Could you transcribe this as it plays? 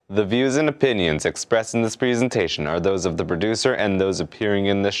The views and opinions expressed in this presentation are those of the producer and those appearing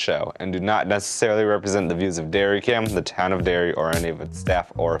in this show, and do not necessarily represent the views of DairyCam, the town of Derry, or any of its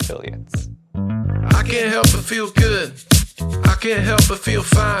staff or affiliates. I can't help but feel good. I can't help but feel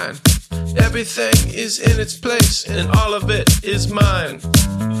fine. Everything is in its place, and all of it is mine.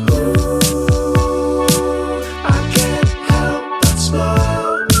 Ooh, I can't help but smile.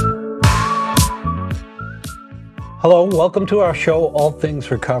 Hello, welcome to our show, All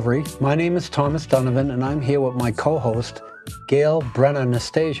Things Recovery. My name is Thomas Donovan, and I'm here with my co-host, Gail, Brenner,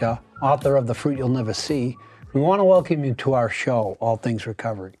 Nastasia, author of The Fruit You'll Never See. We want to welcome you to our show, All Things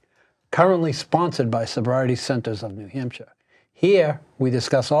Recovery, currently sponsored by Sobriety Centers of New Hampshire. Here, we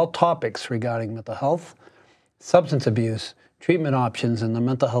discuss all topics regarding mental health, substance abuse, treatment options, and the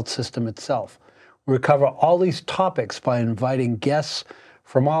mental health system itself. We cover all these topics by inviting guests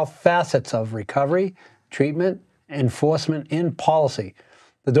from all facets of recovery, treatment, enforcement, and policy.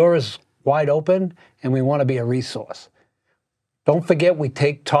 The door is wide open, and we want to be a resource. Don't forget, we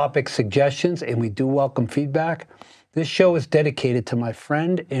take topic suggestions, and we do welcome feedback. This show is dedicated to my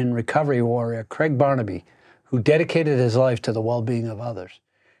friend and recovery warrior, Craig Barnaby, who dedicated his life to the well-being of others.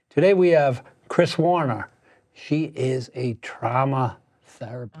 Today we have Chris Warner. She is a trauma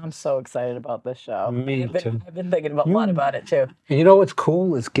therapist. I'm so excited about this show. Me too. I've been thinking a lot about it too. And you know what's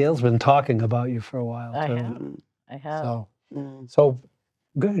cool is Gail's been talking about you for a while too. I have. So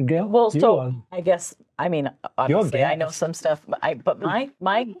good, Gail. Well, I guess, obviously I know guest. some stuff, but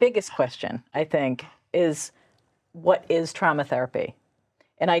my biggest question, I think, is what is trauma therapy?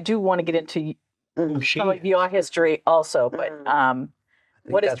 And I do want to get into some of your history also, but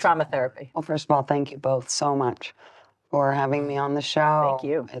what is trauma therapy? Well, first of all, thank you both so much for having me on the show.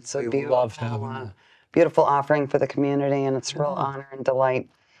 Thank you. It's a love having you. beautiful offering for the community, and it's a real honor and delight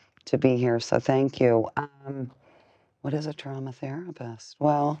to be here, so thank you. What is a trauma therapist?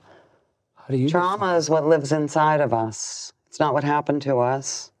 Well, trauma is what lives inside of us. It's not what happened to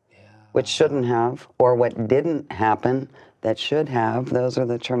us, which shouldn't have, or what didn't happen that should have. Those are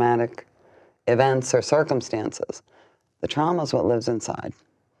the traumatic events or circumstances. The trauma is what lives inside.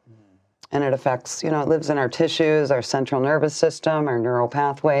 And it affects, it lives in our tissues, our central nervous system, our neural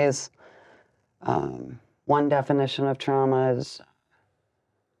pathways. One definition of trauma is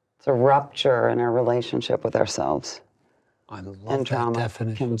it's a rupture in our relationship with ourselves. I love that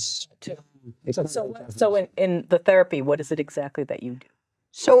definition. So in the therapy, what is it exactly that you do?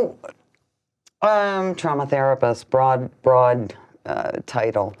 So, trauma therapist, broad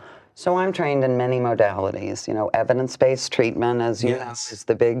title. So I'm trained in many modalities. Evidence-based treatment, as you know, is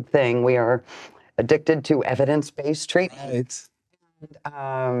the big thing. We are addicted to evidence-based treatment.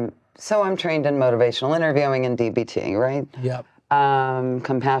 Right. So I'm trained in motivational interviewing and DBT, right? Yep.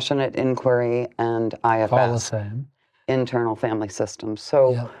 Compassionate inquiry and IFS. All the same. Internal family systems.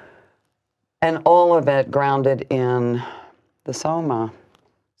 So, and all of it grounded in the soma.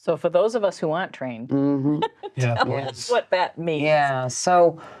 So for those of us who aren't trained, tell us what that means. Yeah.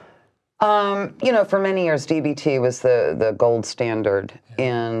 So, for many years, DBT was the gold standard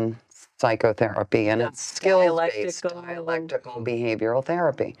in psychotherapy, and it's skills-based dialectical behavioral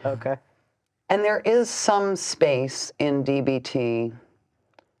therapy. Okay. And there is some space in DBT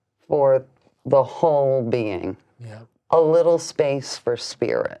for the whole being. Yeah. A little space for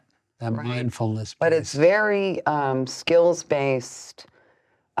spirit. That mindfulness. But it's very skills-based,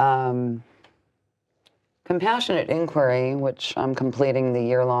 compassionate inquiry, which I'm completing the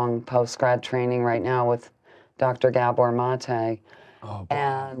year-long post-grad training right now with Dr. Gabor Mate. Oh,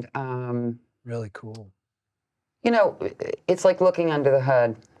 and really cool. It's like looking under the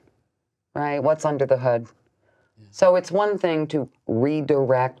hood, right? What's under the hood? So it's one thing to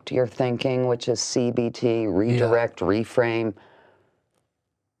redirect your thinking, which is CBT, redirect, reframe.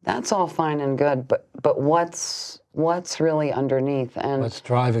 That's all fine and good, but what's really underneath? And what's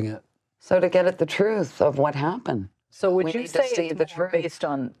driving it? So to get at the truth of what happened. So would you say it's more based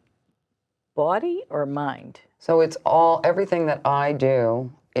on body or mind? So it's everything that I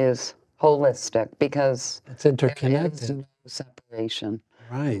do is holistic because it's interconnected. There is no separation.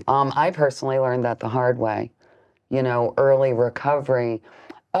 Right. I personally learned that the hard way. Early recovery.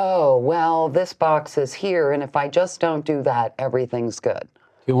 Oh, well, this box is here, and if I just don't do that, everything's good.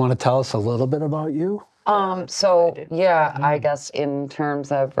 Do you want to tell us a little bit about you? I guess in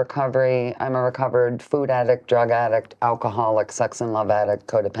terms of recovery, I'm a recovered food addict, drug addict, alcoholic, sex and love addict,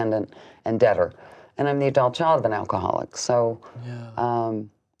 codependent, and debtor. And I'm the adult child of an alcoholic. So,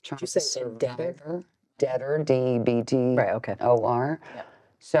 did you say debtor? Debtor, D-E-B-T-O-R. Right, okay. Yeah.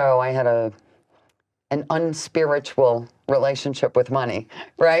 So I had an unspiritual relationship with money,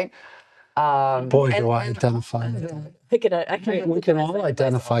 right? Boy, do I identify with that. We can all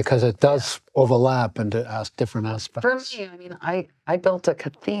identify because it does overlap and to ask different aspects. For me, I mean, I built a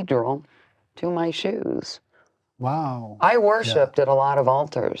cathedral to my shoes. Wow. I worshipped at a lot of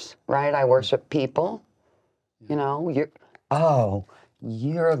altars, right? I worship people. You know, you're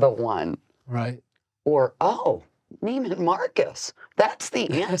the one. Right. Or, Neiman Marcus. That's the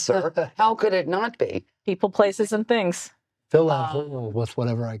answer. How could it not be? People, places, and things. Fill that hole with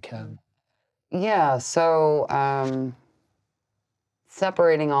whatever I can. Yeah, so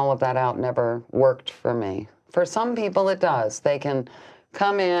separating all of that out never worked for me. For some people it does. They can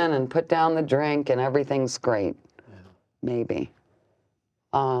come in and put down the drink and everything's great. Yeah. Maybe.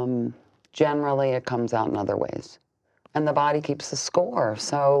 Generally it comes out in other ways. And the body keeps the score.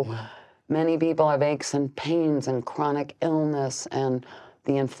 So many people have aches and pains and chronic illness and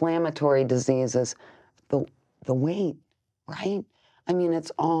the inflammatory diseases, the weight, right? I mean,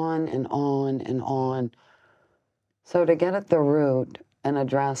 it's on and on and on. So to get at the root and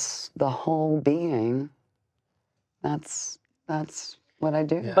address the whole being, that's what I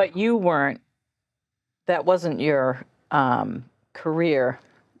do. Yeah. But you weren't, that wasn't your career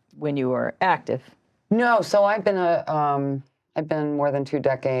when you were active. No, so I've been more than 2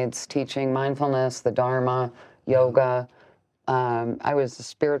 decades teaching mindfulness, the Dharma, yoga. I was a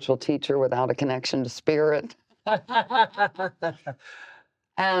spiritual teacher without a connection to spirit.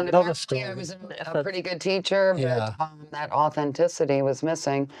 And apparently I was a pretty good teacher, but that authenticity was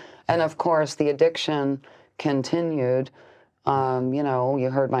missing. And of course, the addiction continued. You know,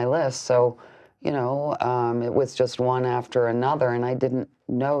 you heard my list, so, you know, it was just one after another, and I didn't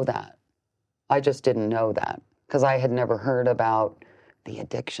know that. I just didn't know that because I had never heard about the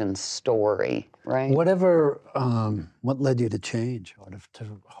addiction story, right? Whatever, what led you to change?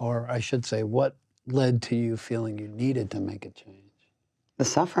 Or I should say, what led to you feeling you needed to make a change? The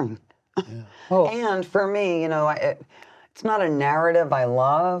suffering. Yeah. Oh. And for me, you know, it's not a narrative I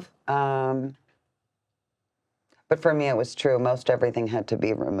love, but for me it was true. Most everything had to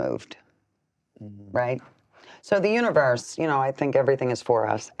be removed, right? So the universe, you know, I think everything is for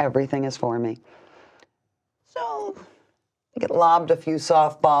us. Everything is for me. So I get lobbed a few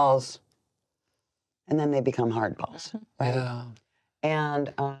softballs, and then they become hard balls, right? Yeah.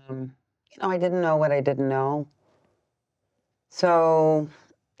 And, you know, I didn't know what I didn't know. So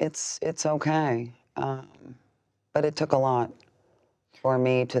it's okay. But it took a lot for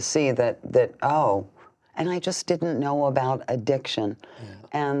me to see that and I just didn't know about addiction. Yeah.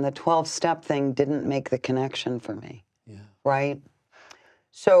 And the 12-step thing didn't make the connection for me, right?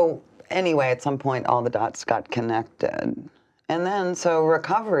 So anyway, at some point, all the dots got connected. And then, so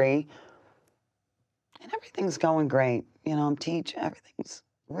recovery, and everything's going great. You know, I'm teaching, everything's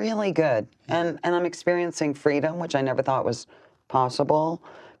really good. And I'm experiencing freedom, which I never thought was possible.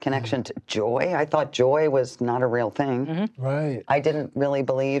 Connection to joy. I thought joy was not a real thing. Mm-hmm. Right. I didn't really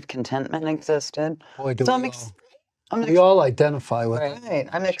believe contentment existed. Boy, do so we all identify with it. Right.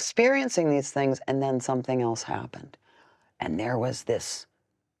 I'm experiencing these things, and then something else happened. And there was this.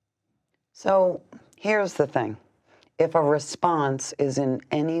 So here's the thing. If a response is in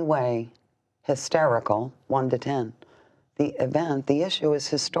any way hysterical, 1 to 10, the issue is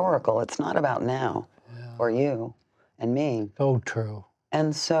historical. It's not about now or you and me. So true.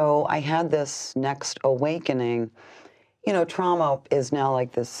 And so I had this next awakening. You know, trauma is now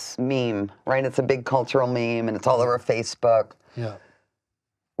like this meme, right? It's a big cultural meme, and it's all over Facebook. Yeah.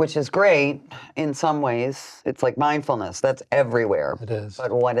 Which is great in some ways. It's like mindfulness. That's everywhere. It is.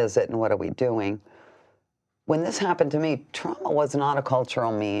 But what is it and what are we doing? When this happened to me, trauma was not a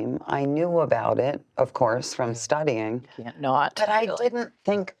cultural meme. I knew about it, of course, from studying. Can't not. But I didn't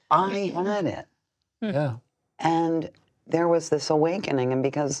think I had it. Yeah. And there was this awakening, and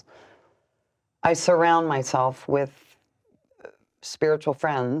because I surround myself with spiritual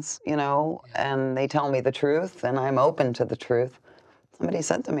friends, you know, and they tell me the truth, and I'm open to the truth, somebody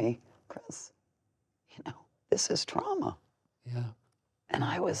said to me, Chris, you know, this is trauma. Yeah. And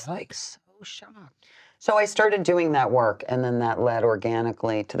I was like so shocked. So I started doing that work, and then that led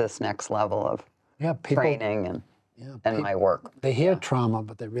organically to this next level of training and my work. They hear trauma,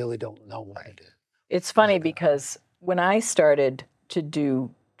 but they really don't know what it is. It's funny because when I started to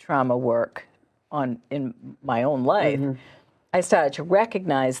do trauma work in my own life, I started to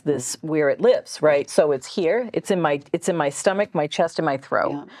recognize this where it lives, right? So it's here, it's in my stomach, my chest, and my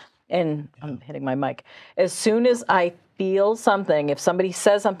throat. And I'm hitting my mic. As soon as I feel something, if somebody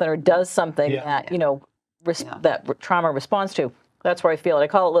says something or does something that, you know, that trauma responds to, that's where I feel it. I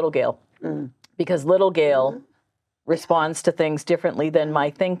call it little Gail. Because little Gail responds to things differently than my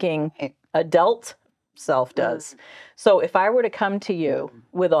thinking adult self does. So if I were to come to you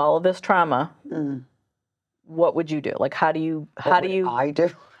with all of this trauma, what would you do? Like, how do you I do.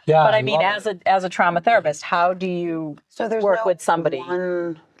 Yeah, but I mean, as a trauma therapist, how do you work with somebody?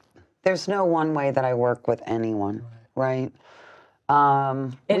 There's no one way that I work with anyone, right?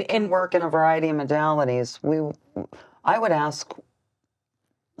 We can work in a variety of modalities. I would ask,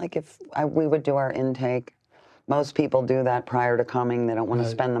 like, we would do our intake. Most people do that prior to coming. They don't want to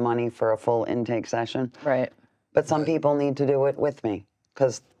spend the money for a full intake session. Right. But some people need to do it with me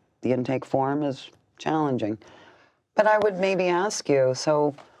because the intake form is challenging. But I would maybe ask you,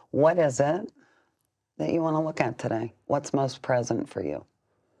 so what is it that you want to look at today? What's most present for you?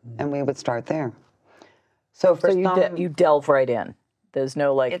 And we would start there. So you delve right in. There's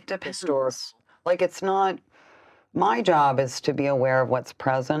no like it depends. Like it's not. My job is to be aware of what's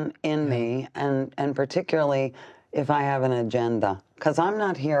present in me, and particularly if I have an agenda, because I'm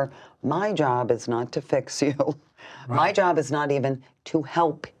not here. My job is not to fix you. Right. My job is not even to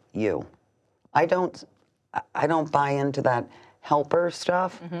help you. I don't buy into that helper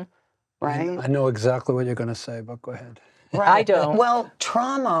stuff, right? I know exactly what you're going to say, but go ahead. Right. I don't. Well,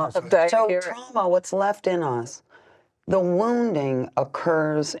 trauma. Trauma. What's left in us? The wounding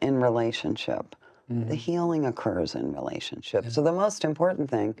occurs in relationship. The healing occurs in relationship. So the most important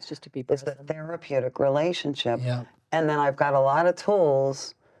thing is just to be is the therapeutic relationship. Yeah. And then I've got a lot of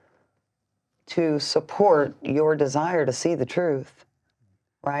tools to support your desire to see the truth,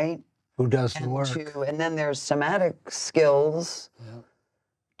 right? Who does the work? And then there's somatic skills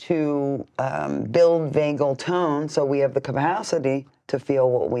to build vagal tone so we have the capacity to feel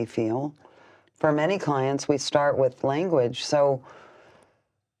what we feel. For many clients, we start with language. So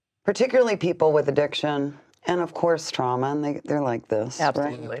particularly people with addiction and, of course, trauma, and they're like this.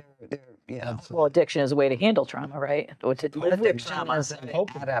 Absolutely. Right? Absolutely. Well, addiction is a way to handle trauma, right? Or to live with trauma. Is an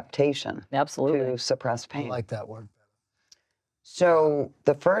adaptation. Absolutely. To suppress pain. I like that word. So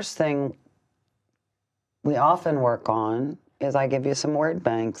the first thing we often work on is I give you some word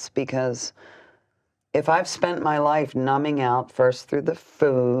banks, because if I've spent my life numbing out first through the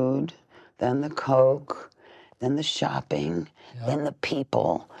food, then the Coke, then the shopping, then the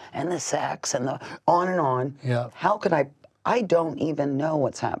people, and the sex, and the on and on. Yeah. How could I don't even know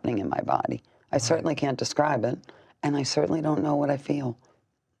what's happening in my body. I certainly can't describe it, and I certainly don't know what I feel.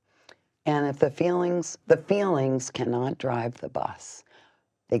 And if the feelings cannot drive the bus.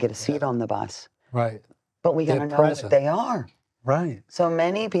 They get a seat on the bus. Right. But we gotta know what they are. Right. So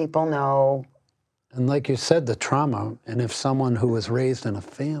many people know. And like you said, the trauma, and if someone who was raised in a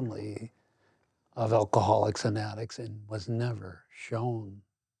family of alcoholics and addicts and was never shown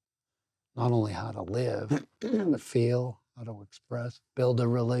not only how to live, how to feel, how to express, build a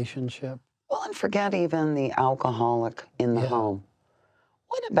relationship. Well, and forget even the alcoholic in the home.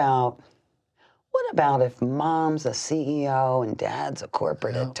 What about if mom's a CEO and dad's a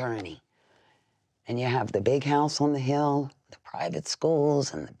corporate attorney? And you have the big house on the hill, the private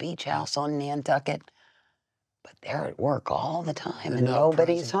schools, and the beach house on Nantucket, but they're at work all the time and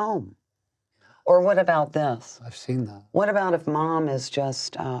nobody's home. Or what about this? I've seen that. What about if mom is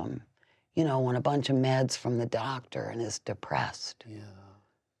just, on a bunch of meds from the doctor and is depressed? Yeah.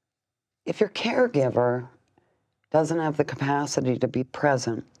 If your caregiver doesn't have the capacity to be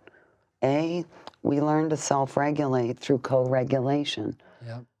present, we learn to self-regulate through co-regulation.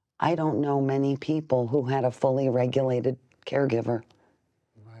 Yep. I don't know many people who had a fully regulated caregiver.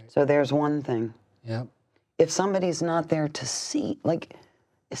 Right. So there's one thing. Yep. If somebody's not there to see, like,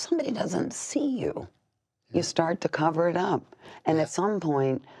 if somebody doesn't see you, you start to cover it up. And at some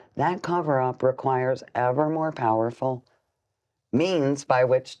point, that cover-up requires ever more powerful means by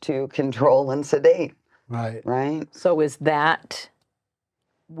which to control and sedate. Right. Right? So is that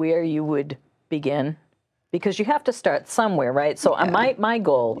where you would begin? Because you have to start somewhere, right? So my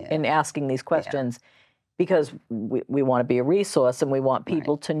goal in asking these questions, because we want to be a resource and we want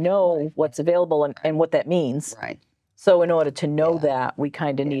people to know what's available and what that means. Right. So in order to know that, we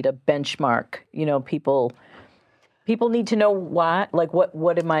kind of need a benchmark. People need to know why, like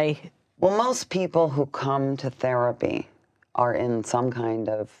what am I... Well, most people who come to therapy are in some kind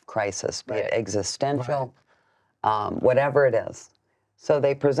of crisis, be it existential, whatever it is. So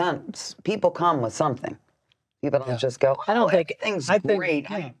they present, people come with something. People don't just go, I don't think everything's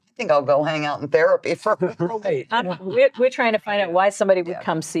great. I think I'll go hang out in therapy for We're trying to find out why somebody would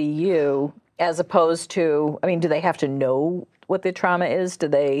come see you as opposed to, do they have to know what their trauma is? Do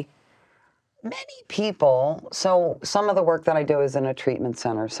they? Many people, so some of the work that I do is in a treatment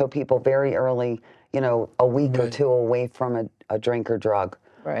center. So people very early, a week or two away from a drink or drug.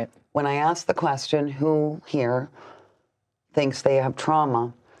 Right. When I ask the question, who here thinks they have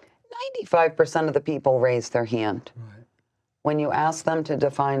trauma, 95% of the people raise their hand. Right. When you ask them to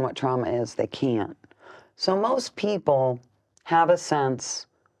define what trauma is, they can't. So most people have a sense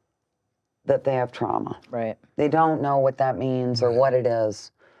that they have trauma. Right. They don't know what that means or what it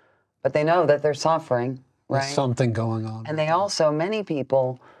is, but they know that they're suffering, right? There's something going on. And they also, many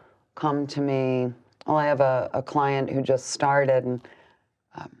people come to me. Well, I have a client who just started, and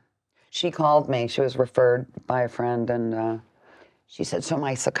she called me. She was referred by a friend, and she said, so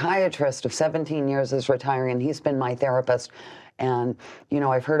my psychiatrist of 17 years is retiring, and he's been my therapist. And,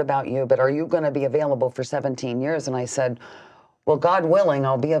 I've heard about you, but are you going to be available for 17 years? And I said, well, God willing,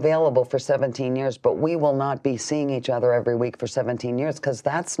 I'll be available for 17 years, but we will not be seeing each other every week for 17 years because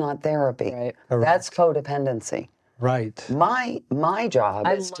that's not therapy. Right. That's codependency. Right. My job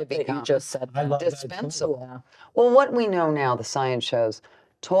I is love to that become you just said I that. love that too. dispensable. Yeah. Well, what we know now, the science shows,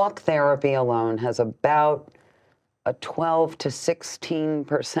 talk therapy alone has about a 12 to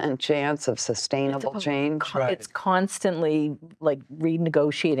 16% chance of sustainable change. Right. It's constantly like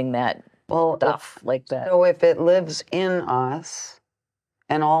renegotiating that stuff like that. So if it lives in us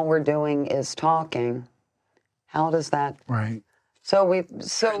and all we're doing is talking, how does that? Right. So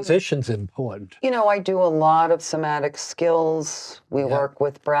Transition's important. I do a lot of somatic skills. We work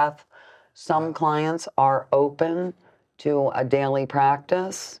with breath. Some clients are open to a daily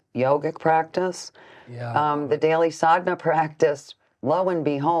practice, yogic practice. Yeah. The daily sadhana practice, lo and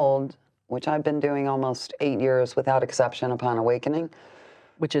behold, which I've been doing almost 8 years without exception upon awakening.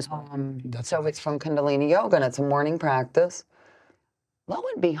 Which is So it's from Kundalini Yoga, and it's a morning practice. Lo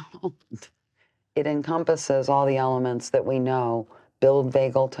and behold, it encompasses all the elements that we know build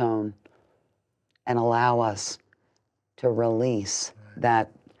vagal tone and allow us to release that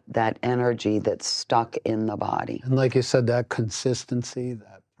energy that's stuck in the body. And like you said, that consistency,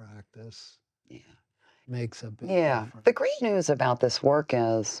 that practice makes a big difference. The great news about this work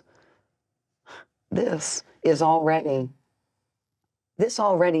is this already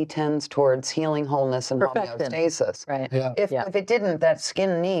tends towards healing, wholeness, and Perfection. homeostasis. right. Yeah. If it didn't, that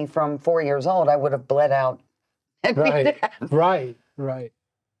skin knee from 4 years old, I would have bled out. Right.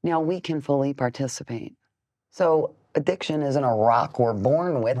 Now we can fully participate. So addiction isn't a rock we're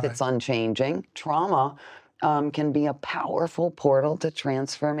born with. It's unchanging. Trauma can be a powerful portal to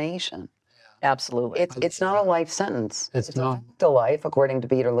transformation. Absolutely. It's not a life sentence. It's not. a fact of life, according to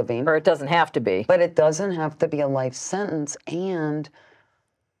Peter Levine. Or it doesn't have to be. But it doesn't have to be a life sentence. And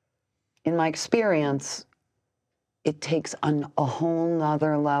in my experience, it takes a whole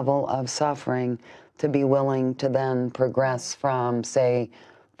nother level of suffering to be willing to then progress from, say,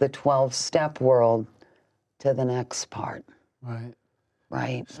 the 12-step world to the next part. Right.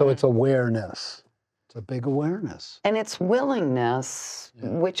 Right. So it's awareness. It's a big awareness. And it's willingness,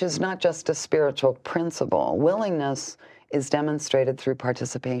 which is not just a spiritual principle. Willingness is demonstrated through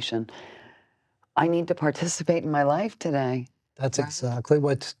participation. I need to participate in my life today. That's exactly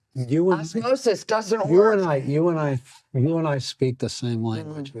what you and Osmosis doesn't you work. and I speak the same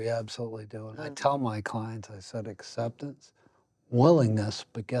language. We absolutely do. And I tell my clients, I said acceptance, willingness,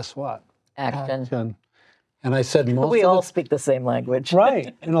 but guess what? Action. And I said most We of all the, speak the same language.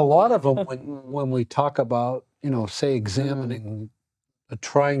 right. And a lot of them, when we talk about, say examining,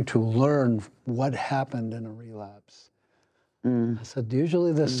 trying to learn what happened in a relapse, I said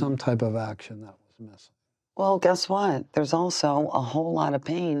usually there's some type of action that was missing. Well, guess what? There's also a whole lot of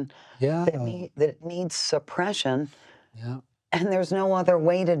pain Yeah. that needs suppression, Yeah. and there's no other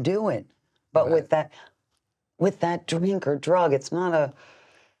way to do it. But with that drink or drug, it's not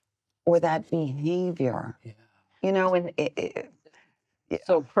or that behavior. Yeah.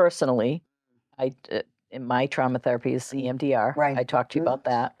 So personally, in my trauma therapy is EMDR. Right. I talked to you about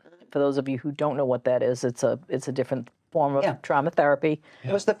that. For those of you who don't know what that is, it's a different form of trauma therapy.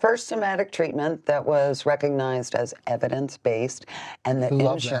 It was the first somatic treatment that was recognized as evidence-based and that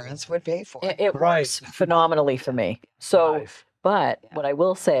Love insurance would pay for it. It works phenomenally for me. So, but what I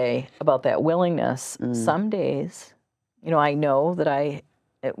will say about that willingness, some days, I know that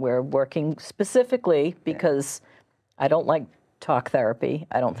we're working specifically because I don't like talk therapy.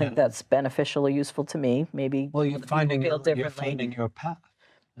 I don't think that's beneficial or useful to me. Maybe You're finding differently. your path.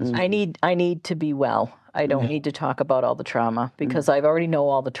 I need to be well. I don't need to talk about all the trauma because I already know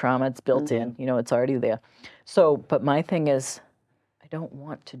all the trauma. It's built in, it's already there. So, but my thing is, I don't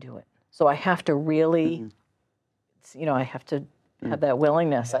want to do it. So I have to really, I have to have that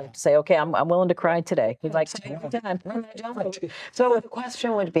willingness. I have to say, okay, I'm willing to cry today. Like every time. So the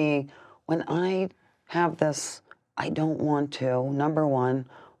question would be, when I have this, I don't want to, number one,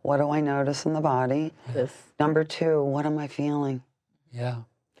 what do I notice in the body? Number two, what am I feeling? Yeah.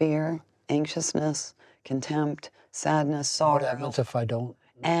 Fear, anxiousness, contempt, sadness, sorrow. What happens if I don't?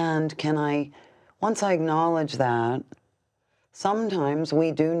 And once I acknowledge that, sometimes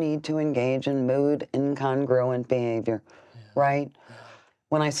we do need to engage in mood incongruent behavior, right?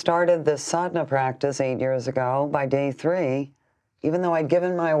 When I started this sadhana practice 8 years ago, by day 3, even though I'd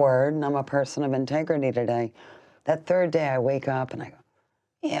given my word, and I'm a person of integrity today, that third day I wake up and I go,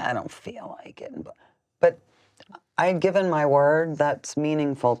 yeah, I don't feel like it. But I'd given my word, that's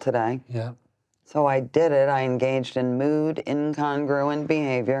meaningful today. Yeah. So I did it. I engaged in mood incongruent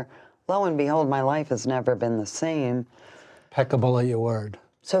behavior. Lo and behold, my life has never been the same. Impeccable at your word.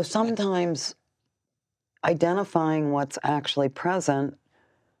 So sometimes identifying what's actually present,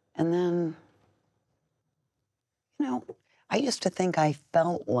 and then, you know, I used to think I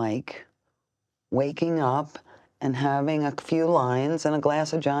felt like waking up and having a few lines and a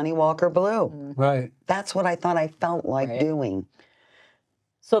glass of Johnny Walker Blue. Right. That's what I thought I felt like doing.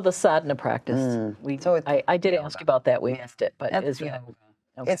 So the sadhana practice, I did ask you about that. We missed it, but is yoga.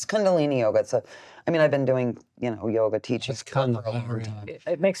 Okay. It's Kundalini yoga. It's I've been doing, yoga teaching It's kind of for a long time.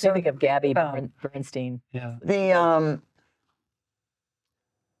 It makes me think of Gabby Bernstein. Yeah.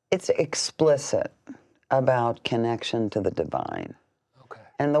 It's explicit about connection to the divine. Okay.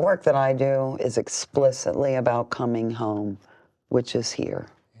 And the work that I do is explicitly about coming home, which is here.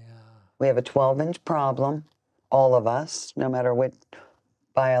 Yeah. We have a 12-inch problem, all of us, no matter what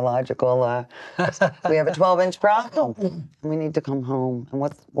biological, we have a 12-inch problem. We need to come home. And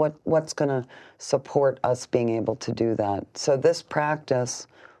what's going to support us being able to do that? So this practice,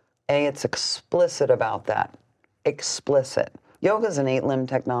 it's explicit about that. Explicit. Yoga is an 8-limb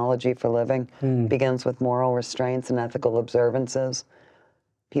technology for living. Begins with moral restraints and ethical observances.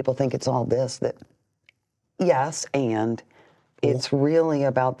 People think it's all this, that. Yes, and it's really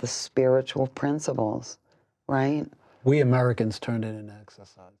about the spiritual principles, right? We Americans turned it into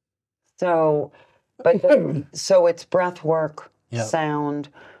exercise. So, so it's breath work, sound.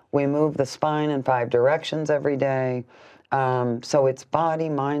 We move the spine in 5 directions every day. So it's body,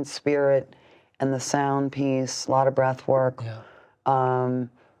 mind, spirit, and the sound piece, a lot of breath work. Yeah.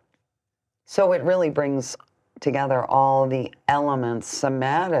 So it really brings together all the elements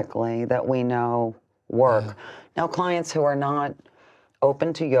somatically that we know work. Yeah. Now, clients who are not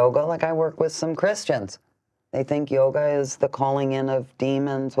open to yoga, like I work with some Christians, they think yoga is the calling in of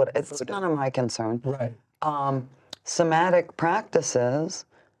demons. It's none of my concern. Right. Somatic practices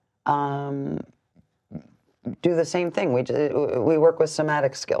do the same thing. We work with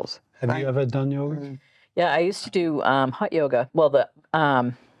somatic skills. Have you ever done yoga? Yeah, I used to do hot yoga. Well,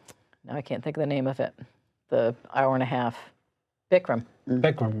 now I can't think of the name of it. The hour and a half. Bikram.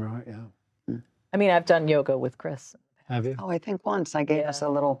 Bikram, right? Yeah. I mean, I've done yoga with Chris. Have you? Oh, I think once I gave us a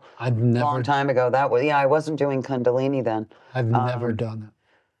little long time ago. I wasn't doing Kundalini then. I've never done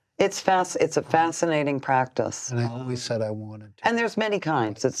it. It's a fascinating practice. And I always said I wanted to. And there's many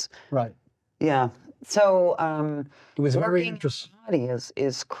kinds. It's right. Yeah. So it was very interesting. The body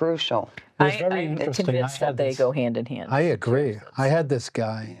is crucial. It was very interesting. I'm convinced that they go hand in hand. I agree. I had this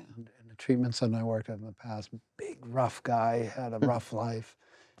guy in the treatment center I worked at in the past, big rough guy, had a rough life,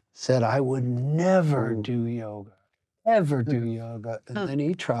 said I would never do yoga. Ever do yoga. And then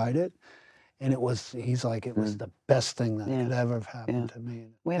he tried it, and he's like, it was the best thing that could ever have happened to me.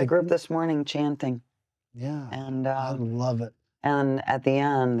 We had a group this morning chanting. Yeah. And I love it. And at the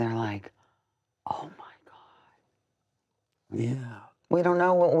end, they're like, oh my God. Yeah. We don't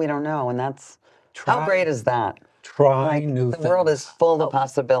know what we don't know, and that's, how great is that? Try new things. The world is full of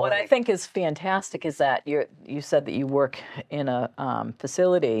possibilities. What I think is fantastic is that you said that you work in a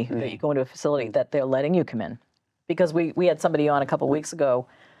facility, that you go into a facility that they're letting you come in. Because we had somebody on a couple of weeks ago,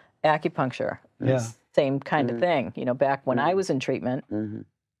 acupuncture, same kind of thing. Back when I was in treatment,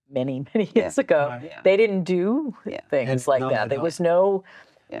 many years ago, they didn't do things like that. There was no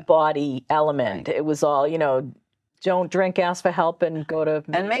body element. It was all, don't drink, ask for help, and go to...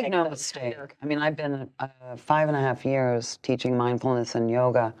 And make no mistake. I mean, I've been 5.5 years teaching mindfulness and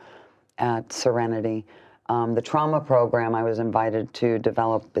yoga at Serenity. The trauma program I was invited to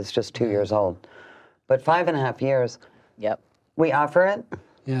develop is just 2 years old. But 5.5 years, we offer it.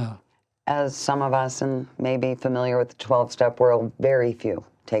 Yeah. As some of us, and maybe familiar with the 12-step world, very few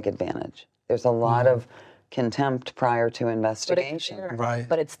take advantage. There's a lot of contempt prior to investigation.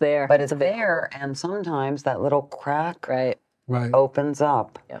 But it's there. But it's there, and sometimes that little crack opens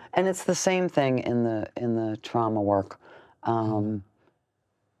up. Yep. And it's the same thing in the trauma work.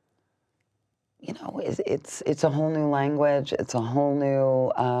 It's a whole new language. It's a whole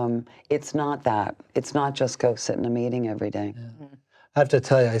new, it's not that. It's not just go sit in a meeting every day. Yeah. I have to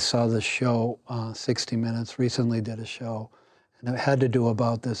tell you, I saw this show, 60 Minutes, recently did a show, and it had to do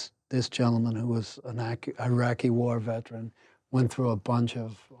about this gentleman who was an Iraqi war veteran, went through a bunch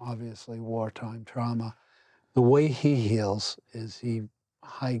of, obviously, wartime trauma, The way he heals is he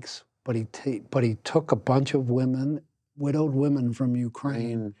hikes, but he took a bunch of women, widowed women from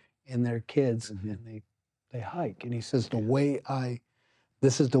Ukraine and their kids, and they hike. And he says,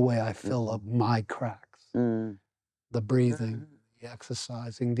 this is the way I fill up my cracks. The breathing, the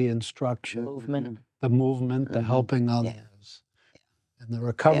exercising, the instruction, the movement, the helping others, and the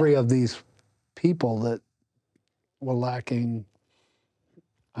recovery of these people that were lacking.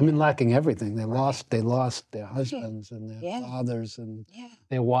 I mean, lacking everything. They lost their husbands and their fathers and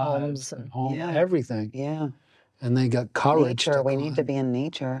their wives and home, everything. Yeah. And they got courage. Nature. We need to be in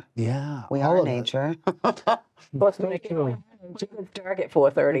nature. Yeah. We are nature. Plus, make it dark at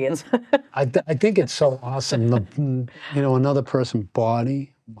 4:30. It's I think it's so awesome. Another person,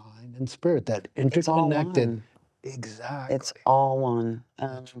 body, mind, and spirit, that interconnected. Exactly. It's all one.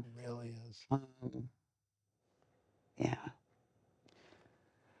 It really is. Yeah.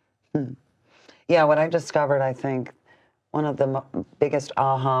 Yeah, what I discovered, I think, one of the biggest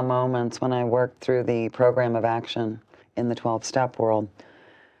aha moments when I worked through the program of action in the 12-step world,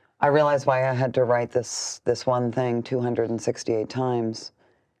 I realized why I had to write this one thing 268 times.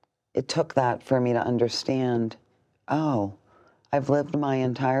 It took that for me to understand, oh, I've lived my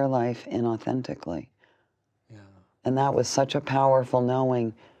entire life inauthentically. Yeah. And that was such a powerful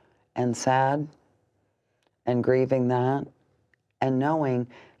knowing, and sad, and grieving that, and knowing,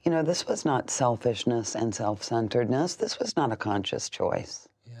 this was not selfishness and self-centeredness. This was not a conscious choice.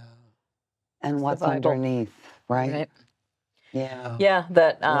 Yeah. And what's underneath, right? Yeah. Yeah,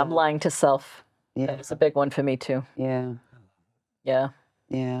 that lying to self. That was a big one for me too. Yeah. Yeah.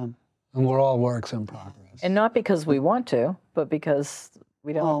 Yeah. And we're all works in progress. And not because we want to, but because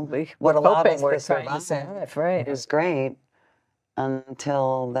we don't. What allowed us we're to survive, right? Is great.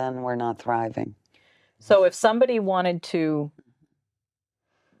 Until then, we're not thriving. So if somebody wanted to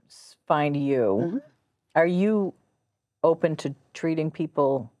find you, are you open to treating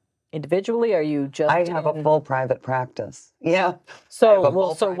people individually? Are you just? I have a full private practice. Yeah. So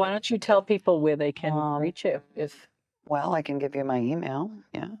why don't you tell people where they can reach you? Well, I can give you my email.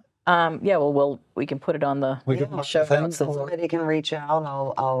 Yeah. We can put it on the show notes. Somebody can reach out.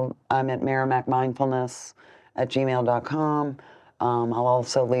 I'm at merrimackmindfulness@gmail.com. I'll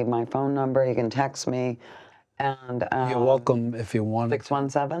also leave my phone number. You can text me. And you're welcome if you want.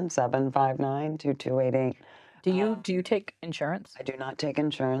 617-759-2288. Do you take insurance? I do not take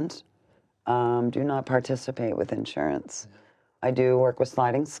insurance. Do not participate with insurance. Yeah. I do work with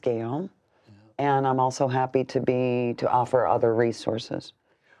sliding scale, and I'm also happy to offer other resources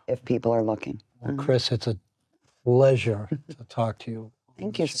if people are looking. Well, Chris, it's a pleasure to talk to you.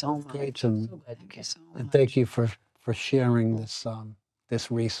 Thank you so much. Thank you so much. And thank you for sharing this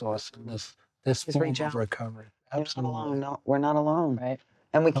resource and this form of recovery. Absolutely. No, we're not alone. Right.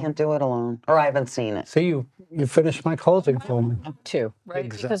 And we can't do it alone. Or I haven't seen it. See, you finished my closing for me. Too, right?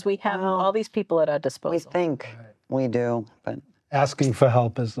 Exactly. Because we have all these people at our disposal. We think we do, but asking for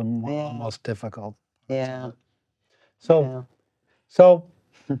help is the most difficult. Yeah. So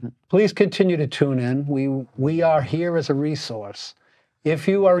please continue to tune in. We are here as a resource. If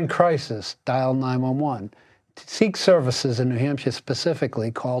you are in crisis, dial 911. To seek services in New Hampshire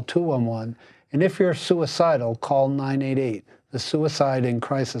specifically, call 211. And if you're suicidal, call 988, the Suicide and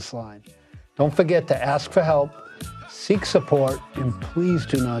Crisis Line. Don't forget to ask for help, seek support, and please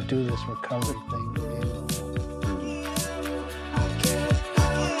do not do this recovery thing anymore.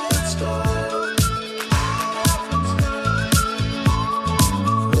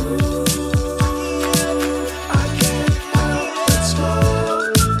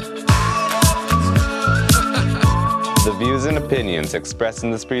 The views and opinions expressed in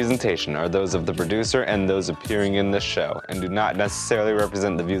this presentation are those of the producer and those appearing in this show, and do not necessarily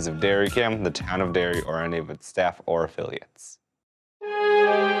represent the views of Dairy Cam, the town of Derry, or any of its staff or affiliates.